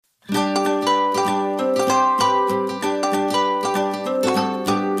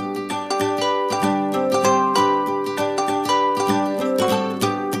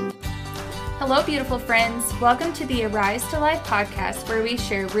beautiful friends. Welcome to the Arise to Life podcast, where we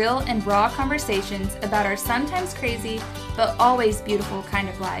share real and raw conversations about our sometimes crazy, but always beautiful kind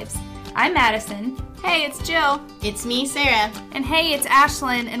of lives. I'm Madison. Hey, it's Jill. It's me, Sarah. And hey, it's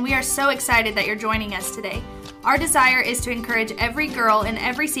Ashlyn, and we are so excited that you're joining us today. Our desire is to encourage every girl in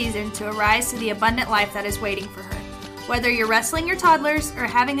every season to arise to the abundant life that is waiting for her. Whether you're wrestling your toddlers or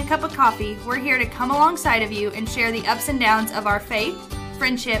having a cup of coffee, we're here to come alongside of you and share the ups and downs of our faith,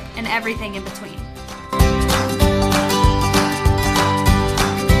 friendship, and everything in between.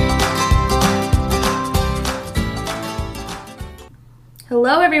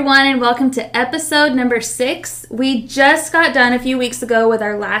 Hello everyone, and welcome to episode number 6. We just got done a few weeks ago with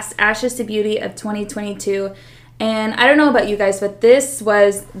our last Ashes to Beauty of 2022. And I don't know about you guys, but this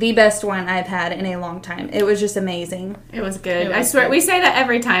was the best one I've had in a long time. It was just amazing. It was good. I swear, we say that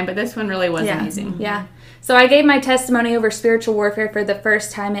every time, but this one really was amazing. Yeah. So I gave my testimony over spiritual warfare for the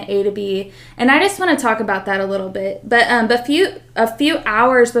first time at A to B, and I just want to talk about that a little bit. But a few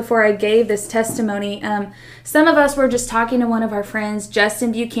hours before I gave this testimony, some of us were just talking to one of our friends,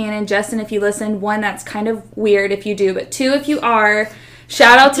 Justin Buchanan. Justin, if you listen, 1, that's kind of weird if you do, but 2, if you are,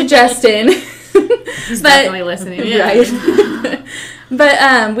 shout out to Justin. He's definitely listening. Yeah. Right.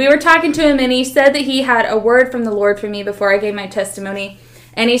 But we were talking to him, and he said that he had a word from the Lord for me before I gave my testimony.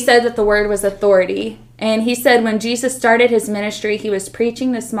 And he said that the word was authority. And he said when Jesus started his ministry, he was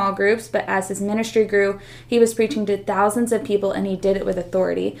preaching to small groups, but as his ministry grew, he was preaching to thousands of people, and he did it with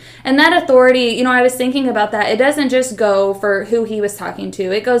authority. And that authority, I was thinking about that. It doesn't just go for who he was talking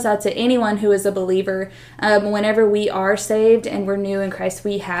to. It goes out to anyone who is a believer. Whenever we are saved and we're new in Christ,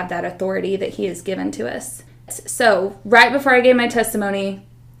 we have that authority that he has given to us. So right before I gave my testimony,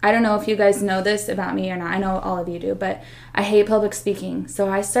 I don't know if you guys know this about me or not. I know all of you do, but I hate public speaking. So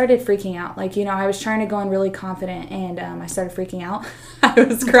I started freaking out. I was trying to go in really confident, and I started freaking out. I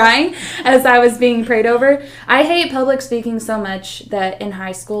was crying as I was being prayed over. I hate public speaking so much that in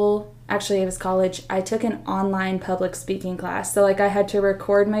high school, actually it was college, I took an online public speaking class. So I had to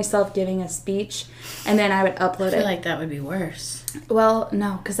record myself giving a speech, and then I would upload it. I feel like that would be worse. Well,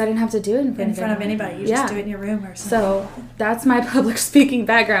 no, because I didn't have to do it in front of anybody. You just do it in your room or something. So that's my public speaking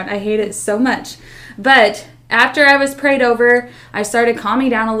background. I hate it so much. But after I was prayed over, I started calming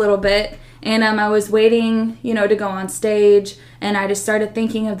down a little bit. And I was waiting, to go on stage. And I just started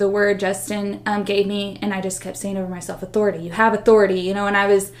thinking of the word Justin gave me. And I just kept saying over myself, authority. You have authority, And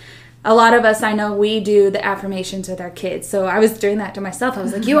a lot of us, I know, we do the affirmations with our kids. So I was doing that to myself. I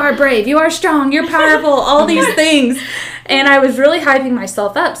was like, you are brave, you are strong, you're powerful, all these things. And I was really hyping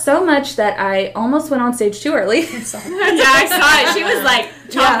myself up so much that I almost went on stage too early. Yeah, I saw it. She was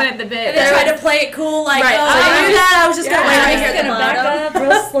chomping at the bit. And they tried to play it cool, right. I knew that. I was just going to wait right here at the back bottom. up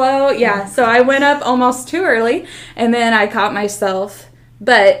real slow. Yeah, so I went up almost too early, and then I caught myself.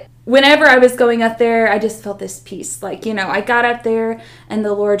 But whenever I was going up there, I just felt this peace. I got up there and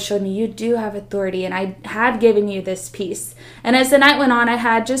the Lord showed me, you do have authority, and I have given you this peace. And as the night went on, I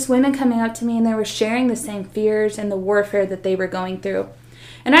had just women coming up to me, and they were sharing the same fears and the warfare that they were going through.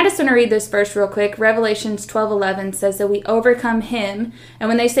 And I just want to read this verse real quick. Revelations 12:11 says that we overcome him. And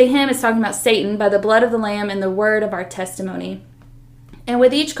when they say him, it's talking about Satan, by the blood of the Lamb and the word of our testimony. And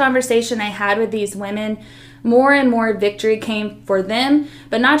with each conversation I had with these women, more and more victory came for them,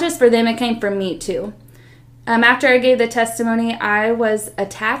 but not just for them, it came for me too. After I gave the testimony, I was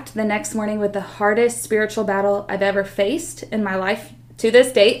attacked the next morning with the hardest spiritual battle I've ever faced in my life to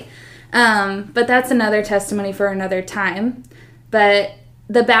this date. But that's another testimony for another time. But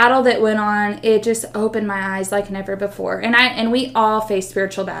the battle that went on, it just opened my eyes like never before. And we all face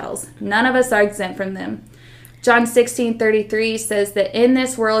spiritual battles. None of us are exempt from them. John 16:33 says that in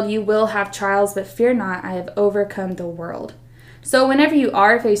this world you will have trials, but fear not, I have overcome the world. So whenever you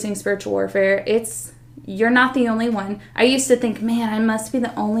are facing spiritual warfare, you're not the only one. I used to think, man, I must be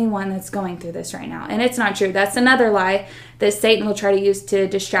the only one that's going through this right now. And it's not true. That's another lie that Satan will try to use to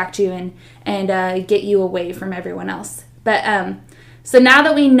distract you and get you away from everyone else. But so now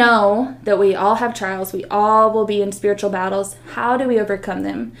that we know that we all have trials, we all will be in spiritual battles, how do we overcome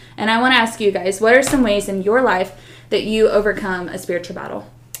them? And I want to ask you guys, what are some ways in your life that you overcome a spiritual battle?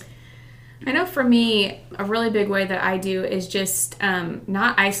 I know for me, a really big way that I do is just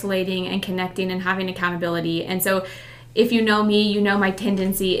not isolating and connecting and having accountability. And so if you know me, you know my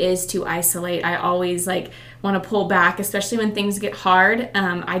tendency is to isolate. I always want to pull back, especially when things get hard.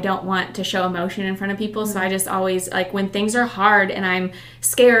 I don't want to show emotion in front of people. So I just always, when things are hard and I'm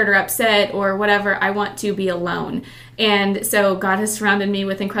scared or upset or whatever, I want to be alone. And so God has surrounded me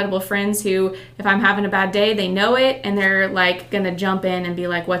with incredible friends who, if I'm having a bad day, they know it, and they're going to jump in and be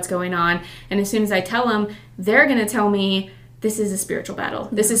like, what's going on? And as soon as I tell them, they're going to tell me this is a spiritual battle.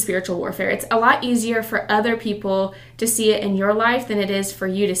 This is spiritual warfare. It's a lot easier for other people to see it in your life than it is for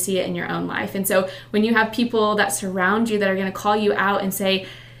you to see it in your own life. And so when you have people that surround you that are going to call you out and say,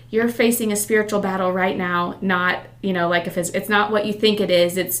 you're facing a spiritual battle right now, not, like if it's not what you think it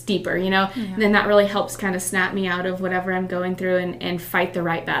is, it's deeper, and then that really helps kind of snap me out of whatever I'm going through and fight the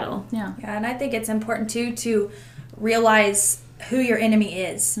right battle. Yeah. Yeah, and I think it's important too to realize who your enemy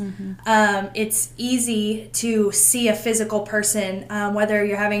is. It's easy to see a physical person, whether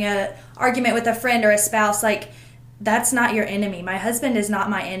you're having an argument with a friend or a spouse, like that's not your enemy. My husband is not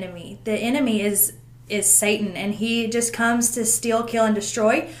my enemy. The enemy is Satan, and he just comes to steal, kill, and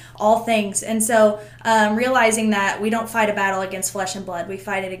destroy all things. And so realizing that we don't fight a battle against flesh and blood, we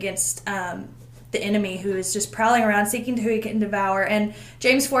fight it against the enemy who is just prowling around seeking who he can devour. And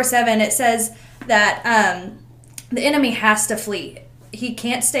James 4:7, it says that the enemy has to flee. He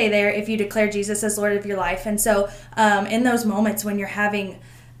can't stay there if you declare Jesus as Lord of your life. And so in those moments when you're having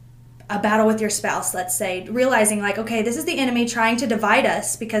a battle with your spouse, let's say, realizing like, okay, this is the enemy trying to divide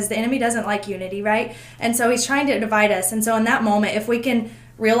us, because the enemy doesn't like unity, right? And so he's trying to divide us. And so in that moment, if we can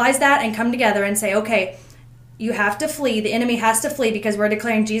realize that and come together and say, okay, you have to flee. The enemy has to flee because we're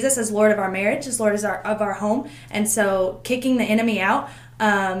declaring Jesus as Lord of our marriage, as Lord of our home. And so kicking the enemy out,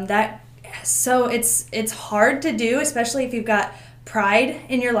 so it's hard to do, especially if you've got pride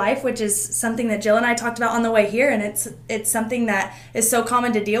in your life, which is something that Jill and I talked about on the way here, and it's something that is so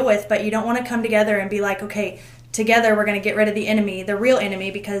common to deal with. But you don't want to come together and be like, okay, together we're going to get rid of the enemy, the real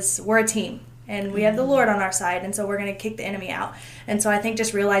enemy, because we're a team and we have the Lord on our side, and so we're going to kick the enemy out. And so I think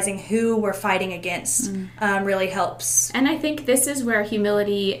just realizing who we're fighting against really helps. And I think this is where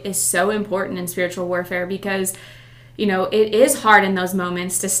humility is so important in spiritual warfare, because it is hard in those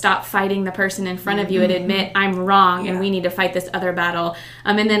moments to stop fighting the person in front of you and admit I'm wrong and we need to fight this other battle.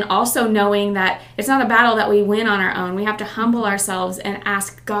 And then also knowing that it's not a battle that we win on our own. We have to humble ourselves and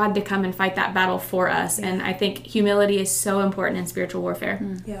ask God to come and fight that battle for us. Yeah. And I think humility is so important in spiritual warfare.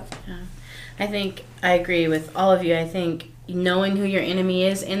 Yeah. I think I agree with all of you. I think knowing who your enemy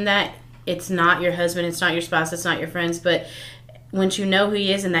is, in that it's not your husband, it's not your spouse, it's not your friends, but once you know who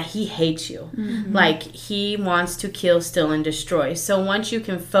he is and that he hates you, like he wants to kill, steal, and destroy. So once you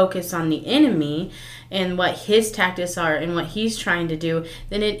can focus on the enemy and what his tactics are and what he's trying to do,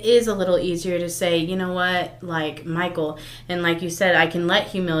 then it is a little easier to say, you know what, like Michael, and like you said, I can let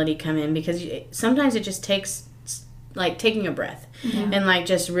humility come in, because sometimes it just takes like taking a breath and like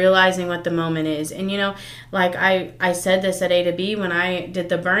just realizing what the moment is. And like I said this at A to B when I did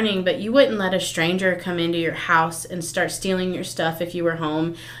the burning, but you wouldn't let a stranger come into your house and start stealing your stuff if you were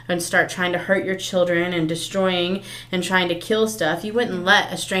home, and start trying to hurt your children and destroying and trying to kill stuff. You wouldn't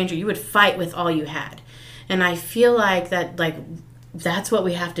let a stranger, you would fight with all you had. And I feel like that's what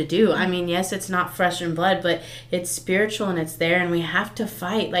we have to do. I mean, yes, it's not flesh and blood, but it's spiritual and it's there, and we have to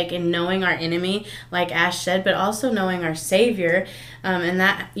fight, like in knowing our enemy, like Ash said, but also knowing our Savior, and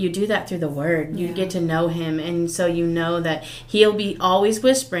that you do that through the Word. You get to know Him, and so you know that He'll be always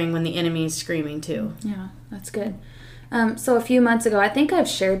whispering when the enemy is screaming too. Yeah, that's good. So a few months ago, I think I've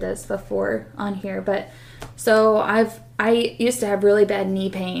shared this before on here, but so I used to have really bad knee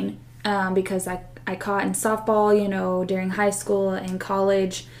pain because I caught in softball, during high school and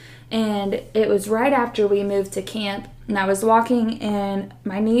college. And it was right after we moved to camp, and I was walking and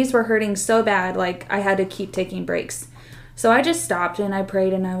my knees were hurting so bad, like I had to keep taking breaks. So I just stopped and I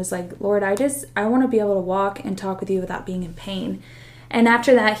prayed, and I was like, Lord, I want to be able to walk and talk with you without being in pain. And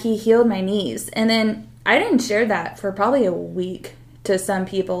after that, he healed my knees. And then I didn't share that for probably a week to some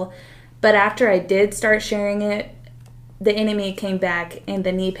people. But after I did start sharing it, the enemy came back and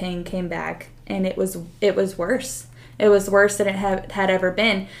the knee pain came back. And it was worse. It was worse than it had ever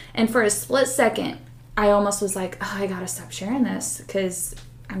been. And for a split second, I almost was like, oh, I gotta stop sharing this, because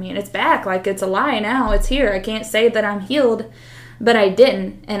it's back. Like, it's a lie now. It's here. I can't say that I'm healed, but I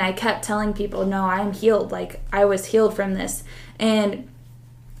didn't. And I kept telling people, no, I'm healed. Like, I was healed from this. And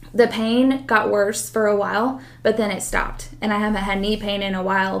the pain got worse for a while, but then it stopped. And I haven't had knee pain in a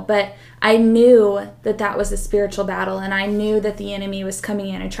while, but I knew that was a spiritual battle, and I knew that the enemy was coming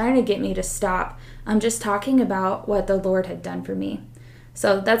in and trying to get me to stop. I'm just talking about what the Lord had done for me.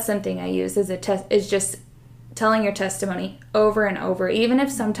 So that's something I use as is just telling your testimony over and over, even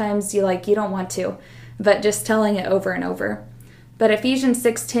if sometimes you don't want to, but just telling it over and over. But Ephesians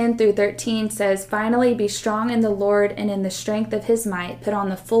 6:10 through 13 says, finally, be strong in the Lord and in the strength of his might. Put on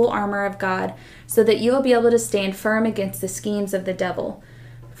the full armor of God, so that you will be able to stand firm against the schemes of the devil.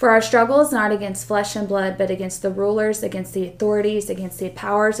 For our struggle is not against flesh and blood, but against the rulers, against the authorities, against the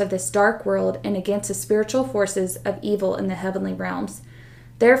powers of this dark world, and against the spiritual forces of evil in the heavenly realms.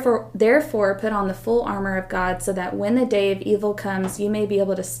 Therefore, put on the full armor of God so that when the day of evil comes, you may be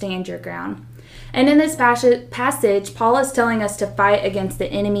able to stand your ground. And in this passage, Paul is telling us to fight against the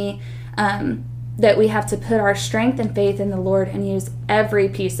enemy, that we have to put our strength and faith in the Lord and use every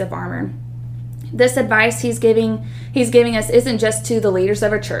piece of armor. This advice he's giving us isn't just to the leaders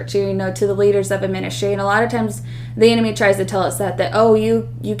of a church, to the leaders of a ministry. And a lot of times the enemy tries to tell us that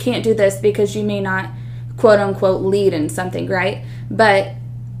you can't do this because you may not, quote unquote, lead in something, right? But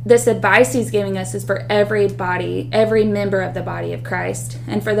this advice he's giving us is for every member of the body of Christ.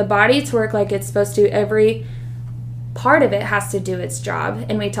 And for the body to work like it's supposed to, every part of it has to do its job.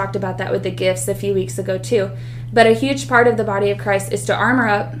 And we talked about that with the gifts a few weeks ago too. But a huge part of the body of Christ is to armor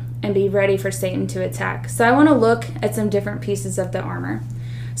up and be ready for Satan to attack. So I want to look at some different pieces of the armor.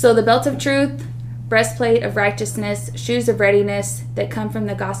 So the belt of truth, breastplate of righteousness, shoes of readiness that come from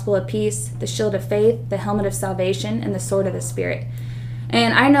the gospel of peace, the shield of faith, the helmet of salvation, and the sword of the Spirit.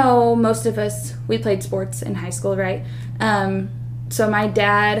 And I know most of us, we played sports in high school, right? So my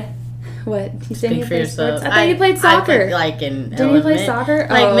dad, what? You said you played sports? I thought you played soccer. Didn't you play soccer?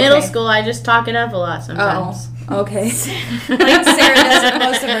 Middle school, I just talk it up a lot sometimes. Oh, okay. Like Sarah does with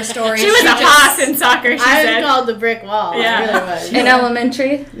most of her stories. She was a hoss in soccer, she I said. was called the brick wall. Yeah. I really was. In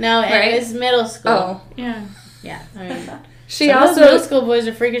elementary? No, right? It was middle school. Oh. Yeah. Yeah. I mean, She some also of those middle school boys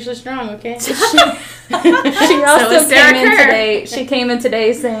are freakishly strong, okay? She also is Sarah came in Kerr. today. She came in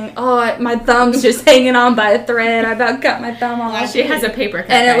today saying, "Oh, my thumb's just hanging on by a thread. I about cut my thumb off." She has a paper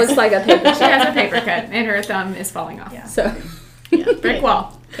cut. And it guys. was like a paper She cut. has a paper cut, and her thumb is falling off. Yeah. So, Yeah, Brick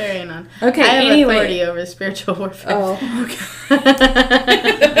wall. Carrying on. okay. I have Anyway, authority over spiritual warfare. oh,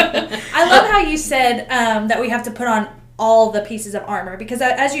 I love how you said that we have to put on all the pieces of armor, because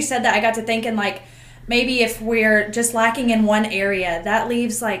as you said that, I got to thinking, like, maybe if we're just lacking in one area, that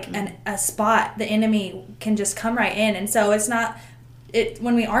leaves like a spot the enemy can just come right in. And so it's not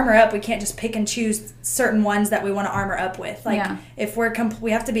when we armor up, we can't just pick and choose certain ones that we want to armor up with. Like, Yeah. if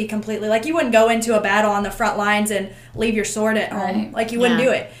we have to be completely, like, you wouldn't go into a battle on the front lines and leave your sword at home. Right. Like, you wouldn't Yeah.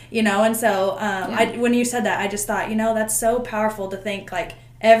 do it, And so when you said that, I just thought, that's so powerful to think, like,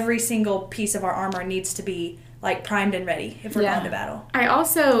 every single piece of our armor needs to be, like, primed and ready if we're Yeah. going to battle. I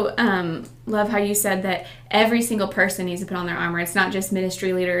also love how you said that every single person needs to put on their armor. It's not just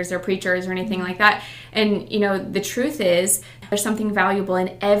ministry leaders or preachers or anything like that. And, the truth is there's something valuable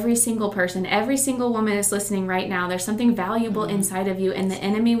in every single person. Every single woman is listening right now. There's something valuable inside of you, and the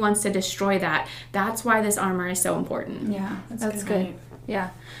enemy wants to destroy that. That's why this armor is so important. yeah, that's good. good.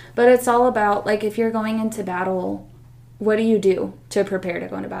 Yeah, but it's all about, like, if you're going into battle, what do you do to prepare to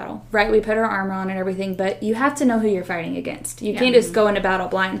go into battle? Right? We put our armor on and everything, but you have to know who you're fighting against. You can't just go into battle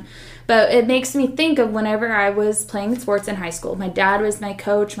blind. But it makes me think of whenever I was playing sports in high school. My dad was my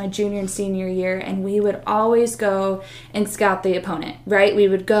coach my junior and senior year, and we would always go and scout the opponent, right? We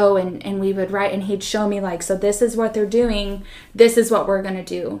would go and we would write, and he'd show me, like, so this is what they're doing, this is what we're going to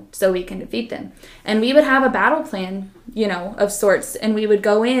do so we can defeat them. And we would have a battle plan, of sorts, and we would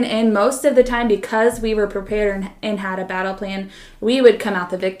go in, and most of the time, because we were prepared and had a battle plan, we would come out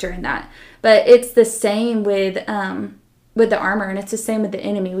the victor in that. But it's the same with the armor, and it's the same with the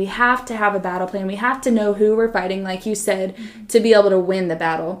enemy. We have to have a battle plan. We have to know who we're fighting, like you said, to be able to win the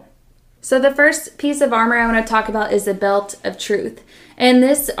battle. So the first piece of armor I want to talk about is the belt of truth. And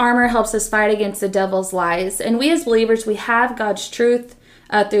this armor helps us fight against the devil's lies. And we as believers, we have God's truth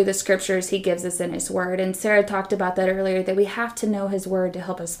through the scriptures he gives us in his word. And Sarah talked about that earlier, that we have to know his word to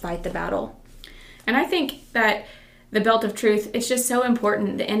help us fight the battle. And I think that the belt of truth, it's just so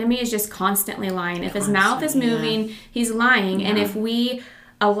important. The enemy is just constantly lying. If his mouth is moving, he's lying. Yeah. And if we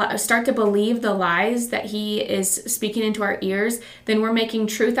start to believe the lies that he is speaking into our ears, then we're making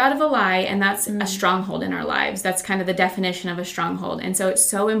truth out of a lie, and that's a stronghold in our lives. That's kind of the definition of a stronghold. And so it's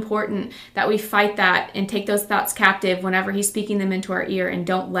so important that we fight that and take those thoughts captive whenever he's speaking them into our ear, and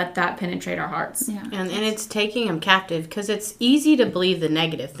don't let that penetrate our hearts. Yeah. And it's taking them captive, because it's easy to believe the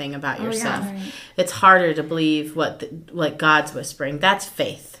negative thing about yourself. Yeah, right. It's harder to believe what God's whispering. That's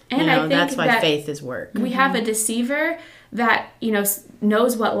faith. And I think that's why faith is work. We have a deceiver that,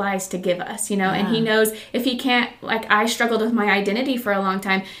 knows what lies to give us, and he knows if he can't, like, I struggled with my identity for a long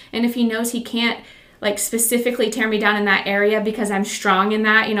time, and if he knows he can't, like, specifically tear me down in that area because I'm strong in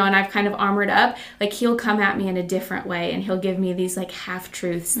that, and I've kind of armored up, like, he'll come at me in a different way, and he'll give me these, like,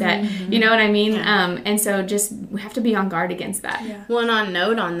 half-truths that, you know what I mean? Yeah. And so we have to be on guard against that. Yeah. Well, and on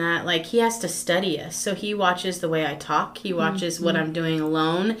note on that, like, he has to study us. So he watches the way I talk. He watches what I'm doing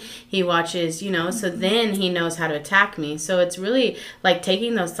alone. He watches, so then he knows how to attack me. So it's really, like,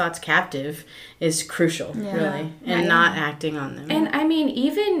 taking those thoughts captive is crucial, really, and not acting on them. And, I mean,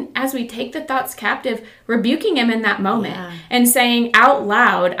 even as we take the thoughts captive, perspective, rebuking him in that moment Yeah. and saying out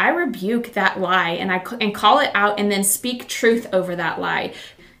loud, I rebuke that lie, and call it out, and then speak truth over that lie.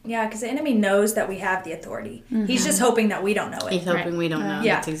 Yeah, because the enemy knows that we have the authority. He's just hoping that we don't know it. He's hoping we don't know.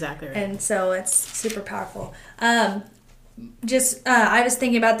 Yeah. That's exactly right. And so it's super powerful. I was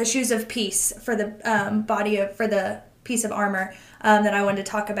thinking about the shoes of peace for the for the piece of armor that I wanted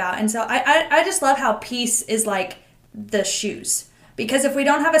to talk about. And so I just love how peace is like the shoes. Because if we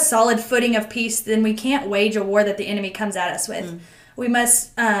don't have a solid footing of peace, then we can't wage a war that the enemy comes at us with. We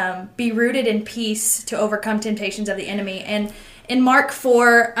must be rooted in peace to overcome temptations of the enemy. And in Mark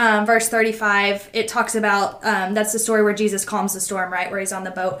 4, verse 35, it talks about, that's the story where Jesus calms the storm, right, where he's on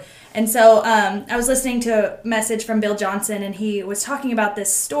the boat. And so I was listening to a message from Bill Johnson, and he was talking about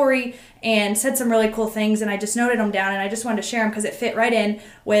this story and said some really cool things, and I just noted them down, and I just wanted to share them because it fit right in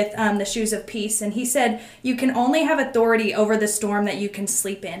with the shoes of peace. And he said, you can only have authority over the storm that you can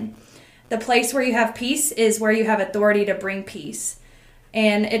sleep in. The place where you have peace is where you have authority to bring peace.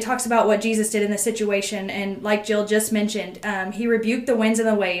 And it talks about what Jesus did in the situation. And like Jill just mentioned, he rebuked the winds and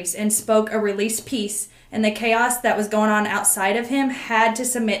the waves and spoke a released peace. And the chaos that was going on outside of him had to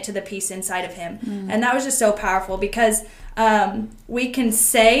submit to the peace inside of him. And that was just so powerful because we can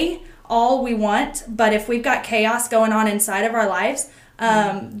say all we want, but if we've got chaos going on inside of our lives,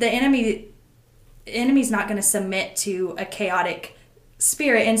 the enemy's not going to submit to a chaotic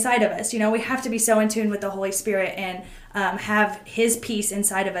spirit inside of us. You know, we have to be so in tune with the Holy Spirit and have his peace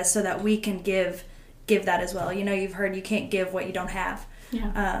inside of us so that we can give that as well. You know, you've heard you can't give what you don't have.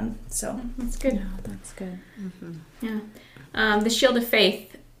 Yeah. So that's good. Yeah, that's good. Yeah. The shield of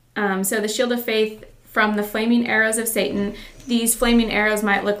faith. So the shield of faith from the flaming arrows of Satan. These flaming arrows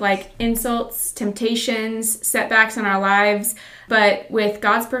might look like insults, temptations, setbacks in our lives. But with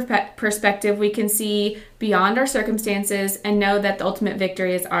God's perspective, we can see beyond our circumstances and know that the ultimate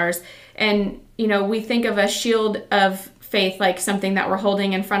victory is ours. And, you know, we think of a shield of faith like something that we're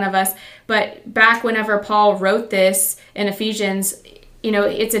holding in front of us. But back whenever Paul wrote this in Ephesians, you know,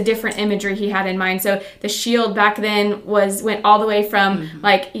 it's a different imagery he had in mind. So the shield back then went all the way from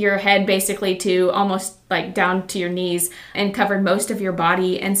like your head basically to almost like down to your knees and covered most of your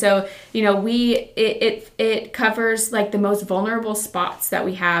body. And so, you know, it covers like the most vulnerable spots that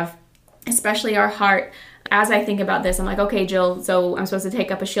we have, especially our heart. As I think about this, I'm like, okay, Jill, so I'm supposed to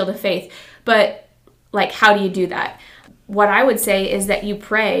take up a shield of faith. But like, how do you do that? What I would say is that you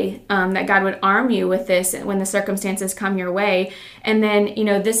pray that God would arm you with this when the circumstances come your way. And then, you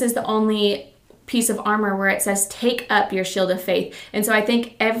know, this is the only piece of armor where it says, take up your shield of faith. And so I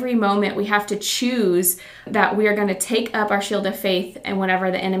think every moment we have to choose that we are going to take up our shield of faith. And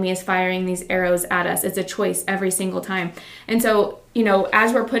whenever the enemy is firing these arrows at us, it's a choice every single time. And so, you know,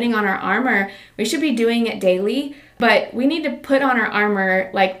 as we're putting on our armor, we should be doing it daily. But we need to put on our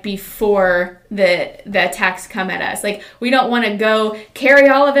armor like before the attacks come at us. Like, we don't want to go carry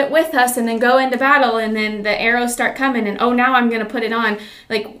all of it with us and then go into battle and then the arrows start coming and, oh, now I'm going to put it on.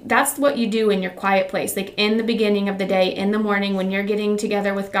 Like, that's what you do in your quiet place. Like, in the beginning of the day, in the morning, when you're getting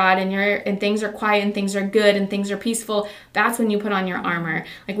together with God and things are quiet and things are good and things are peaceful, that's when you put on your armor.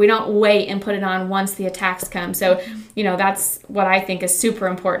 Like, we don't wait and put it on once the attacks come. So, you know, that's what I think is super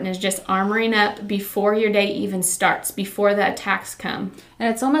important, is just armoring up before your day even starts, before the attacks come.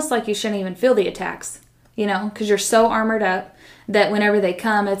 And it's almost like you shouldn't even feel the attacks, you know, because you're so armored up that whenever they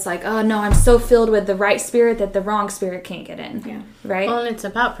come, it's like, oh no, I'm so filled with the right spirit that the wrong spirit can't get in. Yeah. Right? Well, and it's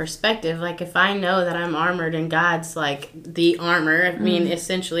about perspective. Like, if I know that I'm armored and God's like the armor, I mean,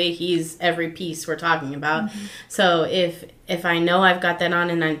 essentially he's every piece we're talking about. So if I know I've got that on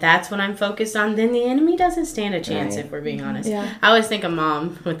and that's what I'm focused on, then the enemy doesn't stand a chance, if we're being honest. Yeah. I always think of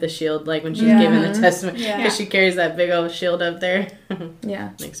Mom with the shield, like when she's giving the testament, because Yeah. she carries that big old shield up there.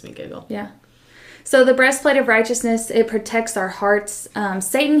 Yeah. Makes me giggle. Yeah. So the breastplate of righteousness, it protects our hearts.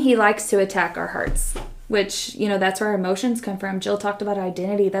 Satan, he likes to attack our hearts, which, you know, that's where our emotions come from. Jill talked about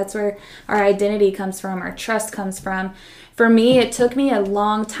identity. That's where our identity comes from, our trust comes from. For me, it took me a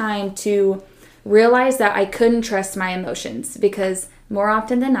long time to realize that I couldn't trust my emotions because more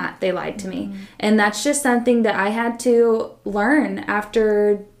often than not, they lied to me. And that's just something that I had to learn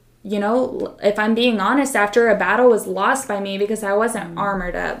after, you know, if I'm being honest, after a battle was lost by me because I wasn't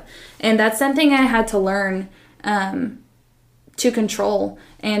armored up. And that's something I had to learn to control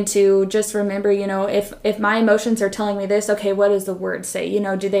and to just remember, you know, if my emotions are telling me this, okay, what does the word say? You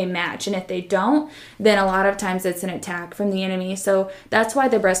know, do they match? And if they don't, then a lot of times it's an attack from the enemy. So that's why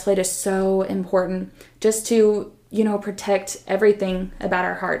the breastplate is so important, just to, you know, protect everything about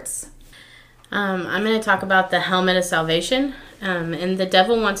our hearts. I'm going to talk about the helmet of salvation. And the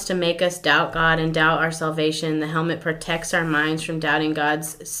devil wants to make us doubt God and doubt our salvation. The helmet protects our minds from doubting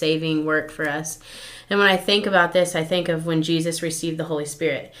God's saving work for us. And when I think about this, I think of when Jesus received the Holy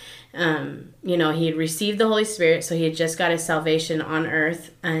Spirit. He had received the Holy Spirit, so he had just got his salvation on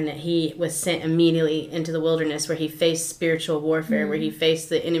earth, and he was sent immediately into the wilderness where he faced spiritual warfare, where he faced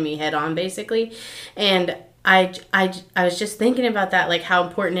the enemy head on, basically. And I was just thinking about that, like how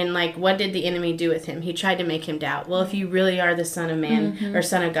important, and like what did the enemy do with him? He tried to make him doubt. Well, if you really are the Son of Man or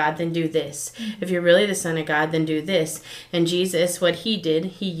Son of God, then do this. If you're really the Son of God, then do this. And Jesus, what he did,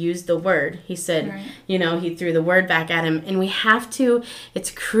 he used the word. He said, he threw the word back at him. And we have to,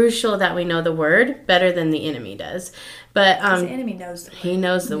 it's crucial that we know the word better than the enemy does. But the enemy knows the word. He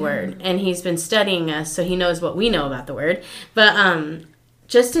knows the word, and he's been studying us, so he knows what we know about the word. But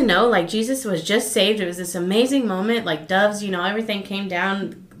just to know, like, Jesus was just saved. It was this amazing moment, like doves, everything came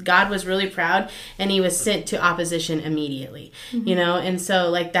down. God was really proud, and he was sent to opposition immediately, And so,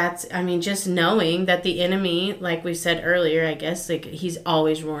 like, that's, just knowing that the enemy, like we said earlier, I guess, like, he's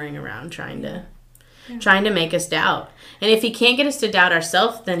always roaring around trying to make us doubt. And if he can't get us to doubt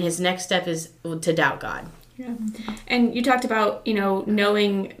ourselves, then his next step is to doubt God. Yeah. And you talked about,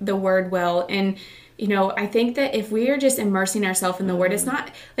 knowing the word well, and I think that if we are just immersing ourselves in the word, it's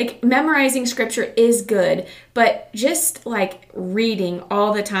not like memorizing scripture is good, but just like reading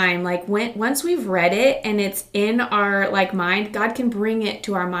all the time, like once we've read it and it's in our like mind, God can bring it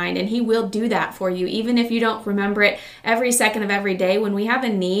to our mind, and he will do that for you. Even if you don't remember it every second of every day, when we have a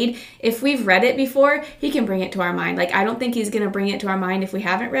need, if we've read it before, he can bring it to our mind. Like, I don't think he's going to bring it to our mind if we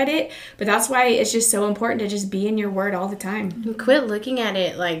haven't read it, but that's why it's just so important to just be in your word all the time. Quit looking at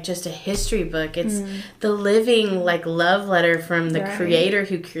it like just a history book. It's the living like love letter from the creator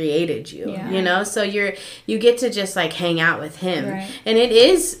who created you, so you get to just like hang out with him. And it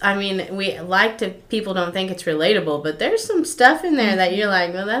is, people don't think it's relatable, but there's some stuff in there that you're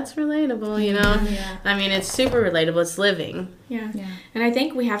like, well, that's relatable, it's super relatable. It's living. Yeah. And I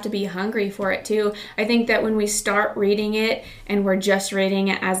think we have to be hungry for it too. I think that when we start reading it and we're just reading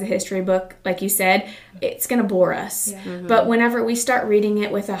it as a history book, like you said, it's going to bore us. But whenever we start reading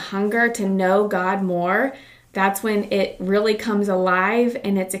it with a hunger to know God more, that's when it really comes alive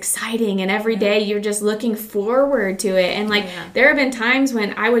and it's exciting. And every day you're just looking forward to it. And there have been times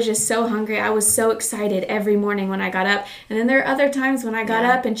when I was just so hungry. I was so excited every morning when I got up. And then there are other times when I got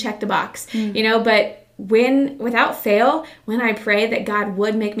up and checked a box, but without fail, when I pray that God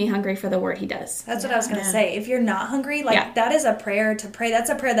would make me hungry for the word, he does. That's what I was going to say. If you're not hungry, that is a prayer to pray. That's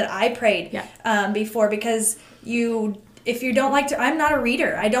a prayer that I prayed before, because if you don't like to, I'm not a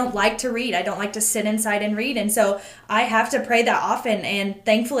reader. I don't like to read. I don't like to sit inside and read. And so I have to pray that often. And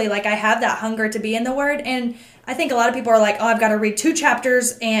thankfully, I have that hunger to be in the word. And I think a lot of people are like, oh, I've got to read 2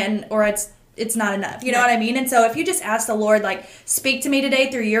 chapters or it's not enough. You know what I mean? And so if you just ask the Lord, speak to me today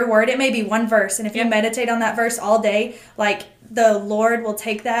through your word, it may be one verse. And if you meditate on that verse all day, the Lord will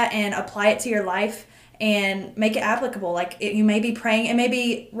take that and apply it to your life and make it applicable. You may be praying, it may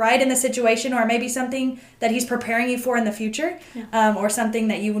be right in the situation, or maybe something that he's preparing you for in the future, or something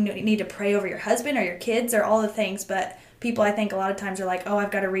that you need to pray over your husband or your kids or all the things. But people, I think a lot of times are like, oh,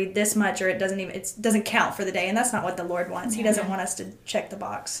 I've got to read this much, or it doesn't count for the day. And that's not what the Lord wants. He doesn't want us to check the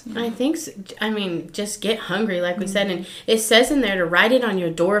box. I think, just get hungry, like we said. And it says in there to write it on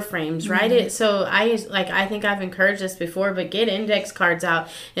your door frames, write it. So I think I've encouraged this before, but get index cards out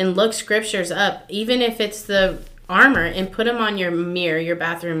and look scriptures up, even if it's the armor, and put them on your mirror, your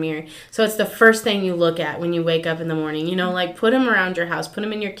bathroom mirror, so it's the first thing you look at when you wake up in the morning. Put them around your house, put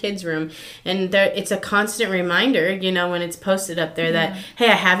them in your kids' room, and it's a constant reminder, when it's posted up there that, hey,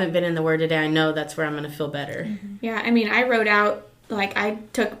 I haven't been in the word today, I know that's where I'm going to feel better. I wrote out, I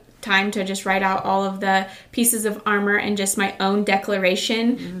took time to just write out all of the pieces of armor and just my own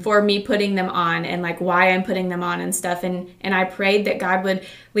declaration for me putting them on, and why I'm putting them on and stuff, and I prayed that God would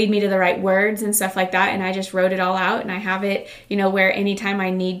lead me to the right words and stuff like that, and I just wrote it all out, and I have it where anytime I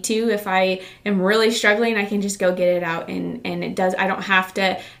need to, if I am really struggling, I can just go get it out, and it does, I don't have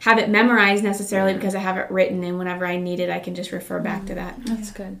to have it memorized necessarily because I have it written, and whenever I need it I can just refer back to that. That's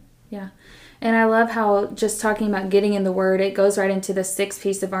good. Yeah. And I love how, just talking about getting in the word, it goes right into the 6th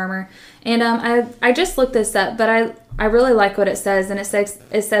piece of armor. And I just looked this up, but I really like what it says. And it says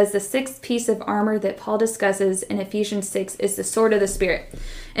the 6th piece of armor that Paul discusses in Ephesians 6 is the sword of the Spirit.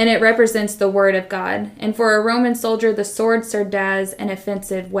 And it represents the word of God. And for a Roman soldier, the sword served as an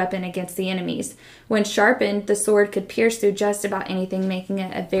offensive weapon against the enemies. When sharpened, the sword could pierce through just about anything, making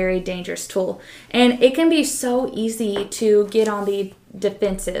it a very dangerous tool. And it can be so easy to get on the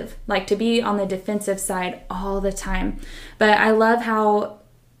defensive, to be on the defensive side all the time. But I love how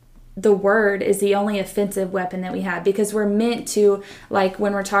the word is the only offensive weapon that we have, because we're meant to, like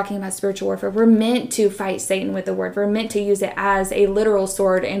when we're talking about spiritual warfare, we're meant to fight Satan with the word. We're meant to use it as a literal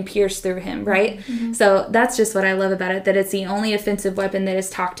sword and pierce through him, right? Mm-hmm. So that's just what I love about it, that it's the only offensive weapon that is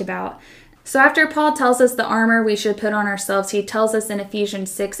talked about. So after Paul tells us the armor we should put on ourselves, he tells us in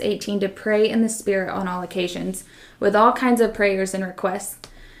Ephesians 6:18 to pray in the Spirit on all occasions with all kinds of prayers and requests.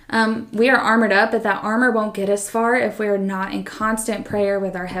 We are armored up, but that armor won't get us far if we are not in constant prayer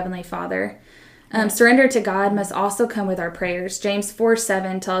with our Heavenly Father. Surrender to God must also come with our prayers. James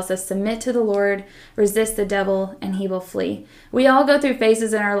 4:7 tells us, submit to the Lord, resist the devil, and he will flee. We all go through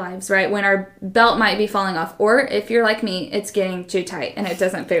phases in our lives, right, when our belt might be falling off, or if you're like me, it's getting too tight and it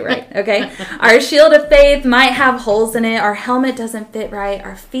doesn't fit right, okay? Our shield of faith might have holes in it, our helmet doesn't fit right,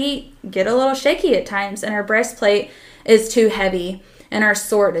 our feet get a little shaky at times, and our breastplate is too heavy, and our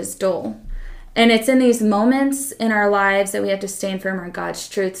sword is dull. And it's in these moments in our lives that we have to stand firm on God's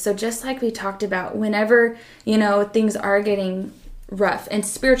truth. So just like we talked about, whenever, things are getting rough and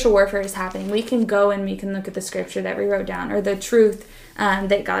spiritual warfare is happening, we can go and we can look at the scripture that we wrote down, or the truth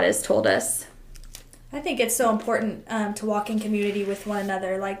that God has told us. I think it's so important to walk in community with one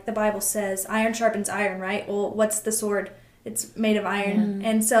another. Like the Bible says, iron sharpens iron, right? Well, what's the sword? It's made of iron. Mm-hmm.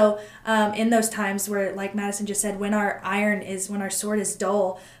 And so in those times where, like Madison just said, when our sword is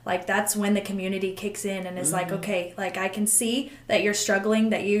dull, like that's when the community kicks in and is like, okay, like I can see that you're struggling,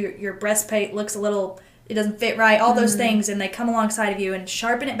 that your breastplate looks a little, it doesn't fit right, all those things, and they come alongside of you and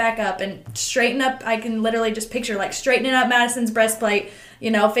sharpen it back up and straighten up. I can literally just picture like straightening up Madison's breastplate,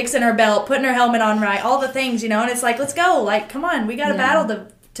 fixing her belt, putting her helmet on right, all the things, and it's like, let's go, like, come on, we got a battle to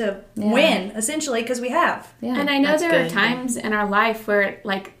win, essentially, because we have. Yeah. And I know there are times in our life where,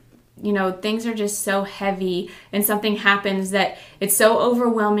 like, things are just so heavy and something happens that it's so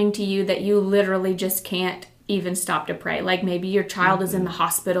overwhelming to you that you literally just can't even stop to pray. Like maybe your child is in the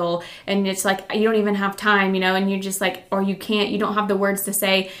hospital and it's like you don't even have time, and you're just like, or you don't have the words to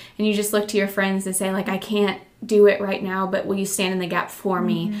say, and you just look to your friends and say, like, I can't do it right now, but will you stand in the gap for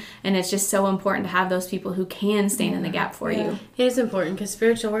me? And it's just so important to have those people who can stand in the gap for you. It is important because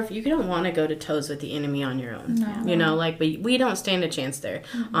spiritual warfare, you don't want to go to toes with the enemy on your own. No. But we don't stand a chance there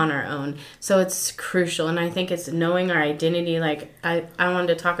on our own. So it's crucial, and I think it's knowing our identity. Like I wanted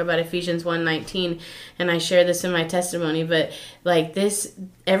to talk about Ephesians 1:19, and I share this in my testimony, but like this,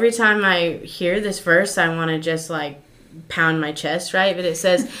 every time I hear this verse, I want to just like pound my chest, right? But it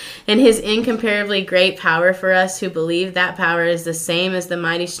says, and his incomparably great power for us who believe, that power is the same as the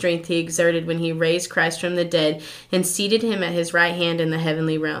mighty strength he exerted when he raised Christ from the dead and seated him at his right hand in the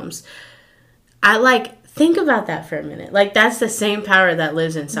heavenly realms. Think about that for a minute. Like that's the same power that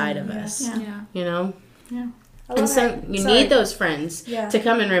lives inside of us. Yeah. And so you need those friends to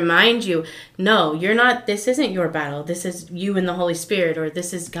come and remind you, no, you're not, this isn't your battle. This is you and the Holy Spirit, or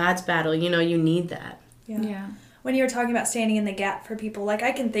this is God's battle. You need that. Yeah. When you were talking about standing in the gap for people, like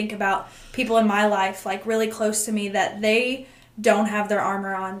I can think about people in my life, like really close to me, that they don't have their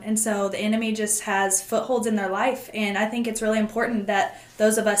armor on. And so the enemy just has footholds in their life. And I think it's really important that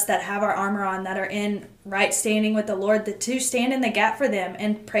those of us that have our armor on, that are in right standing with the Lord, to stand in the gap for them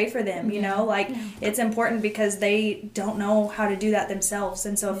and pray for them, It's important because they don't know how to do that themselves.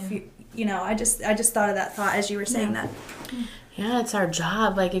 And so if I just thought of that thought as you were saying that. Yeah, it's our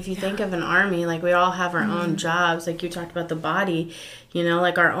job. Like, if you think of an army, like, we all have our own jobs. Like, you talked about the body,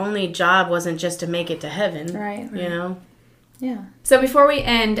 like, our only job wasn't just to make it to heaven. Right. Yeah. So before we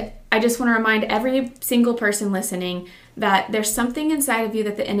end, I just want to remind every single person listening that there's something inside of you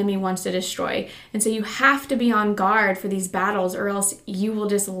that the enemy wants to destroy. And so you have to be on guard for these battles, or else you will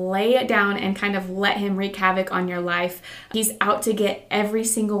just lay it down and kind of let him wreak havoc on your life. He's out to get every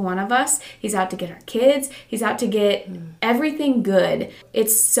single one of us. He's out to get our kids. He's out to get everything good.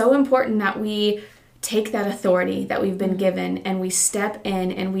 It's so important that we take that authority that we've been given and we step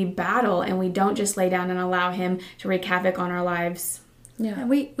in and we battle, and we don't just lay down and allow him to wreak havoc on our lives. Yeah,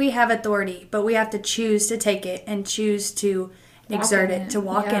 we have authority, but we have to choose to take it and choose to exert it, to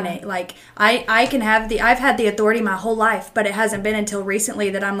walk in it. Like I've had the authority my whole life, but it hasn't been until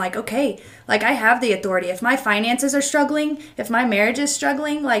recently that I'm like, okay, like I have the authority. If my finances are struggling, if my marriage is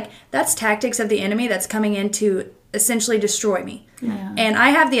struggling, like that's tactics of the enemy that's coming in to essentially destroy me. Yeah. And I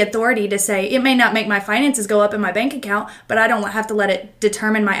have the authority to say, it may not make my finances go up in my bank account, but I don't have to let it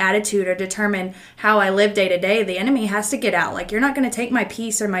determine my attitude or determine how I live day to day. The enemy has to get out. Like, you're not going to take my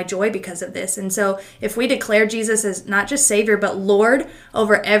peace or my joy because of this. And so if we declare Jesus as not just Savior, but Lord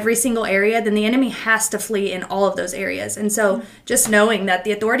over every single area, then the enemy has to flee in all of those areas. And so just knowing that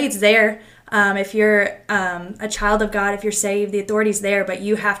the authority is there. If you're a child of God, if you're saved, the authority's there, but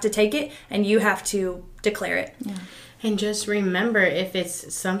you have to take it and you have to declare it. Yeah. And just remember, if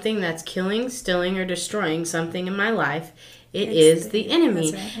it's something that's killing, stealing, or destroying something in my life, it's is the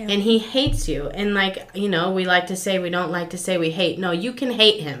enemy. That's right, yeah. And he hates you. And like, we like to say, we don't like to say we hate. No, you can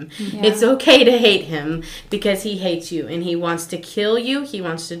hate him. Yeah. It's okay to hate him because he hates you. And he wants to kill you. He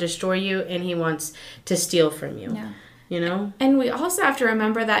wants to destroy you. And he wants to steal from you. Yeah. And we also have to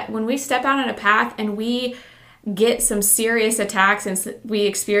remember that when we step out on a path and we get some serious attacks and we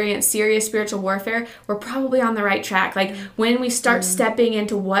experience serious spiritual warfare, we're probably on the right track. Like when we start stepping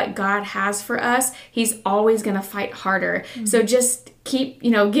into what God has for us, he's always going to fight harder. So just keep,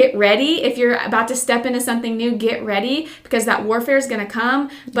 get ready. If you're about to step into something new, get ready because that warfare is going to come,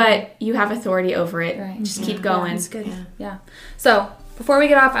 but you have authority over it. Right. Just keep going. That's good. Yeah. So before we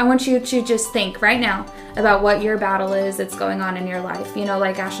get off, I want you to just think right now about what your battle is that's going on in your life.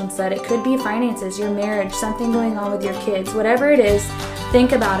 Like Ashlyn said, it could be finances, your marriage, something going on with your kids, whatever it is,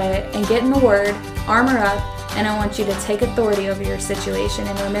 think about it and get in the Word, armor up, and I want you to take authority over your situation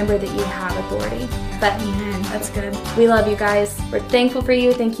and remember that you have authority. But That's good. we love you guys. We're thankful for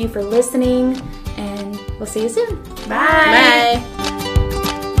you. Thank you for listening, and we'll see you soon. Bye.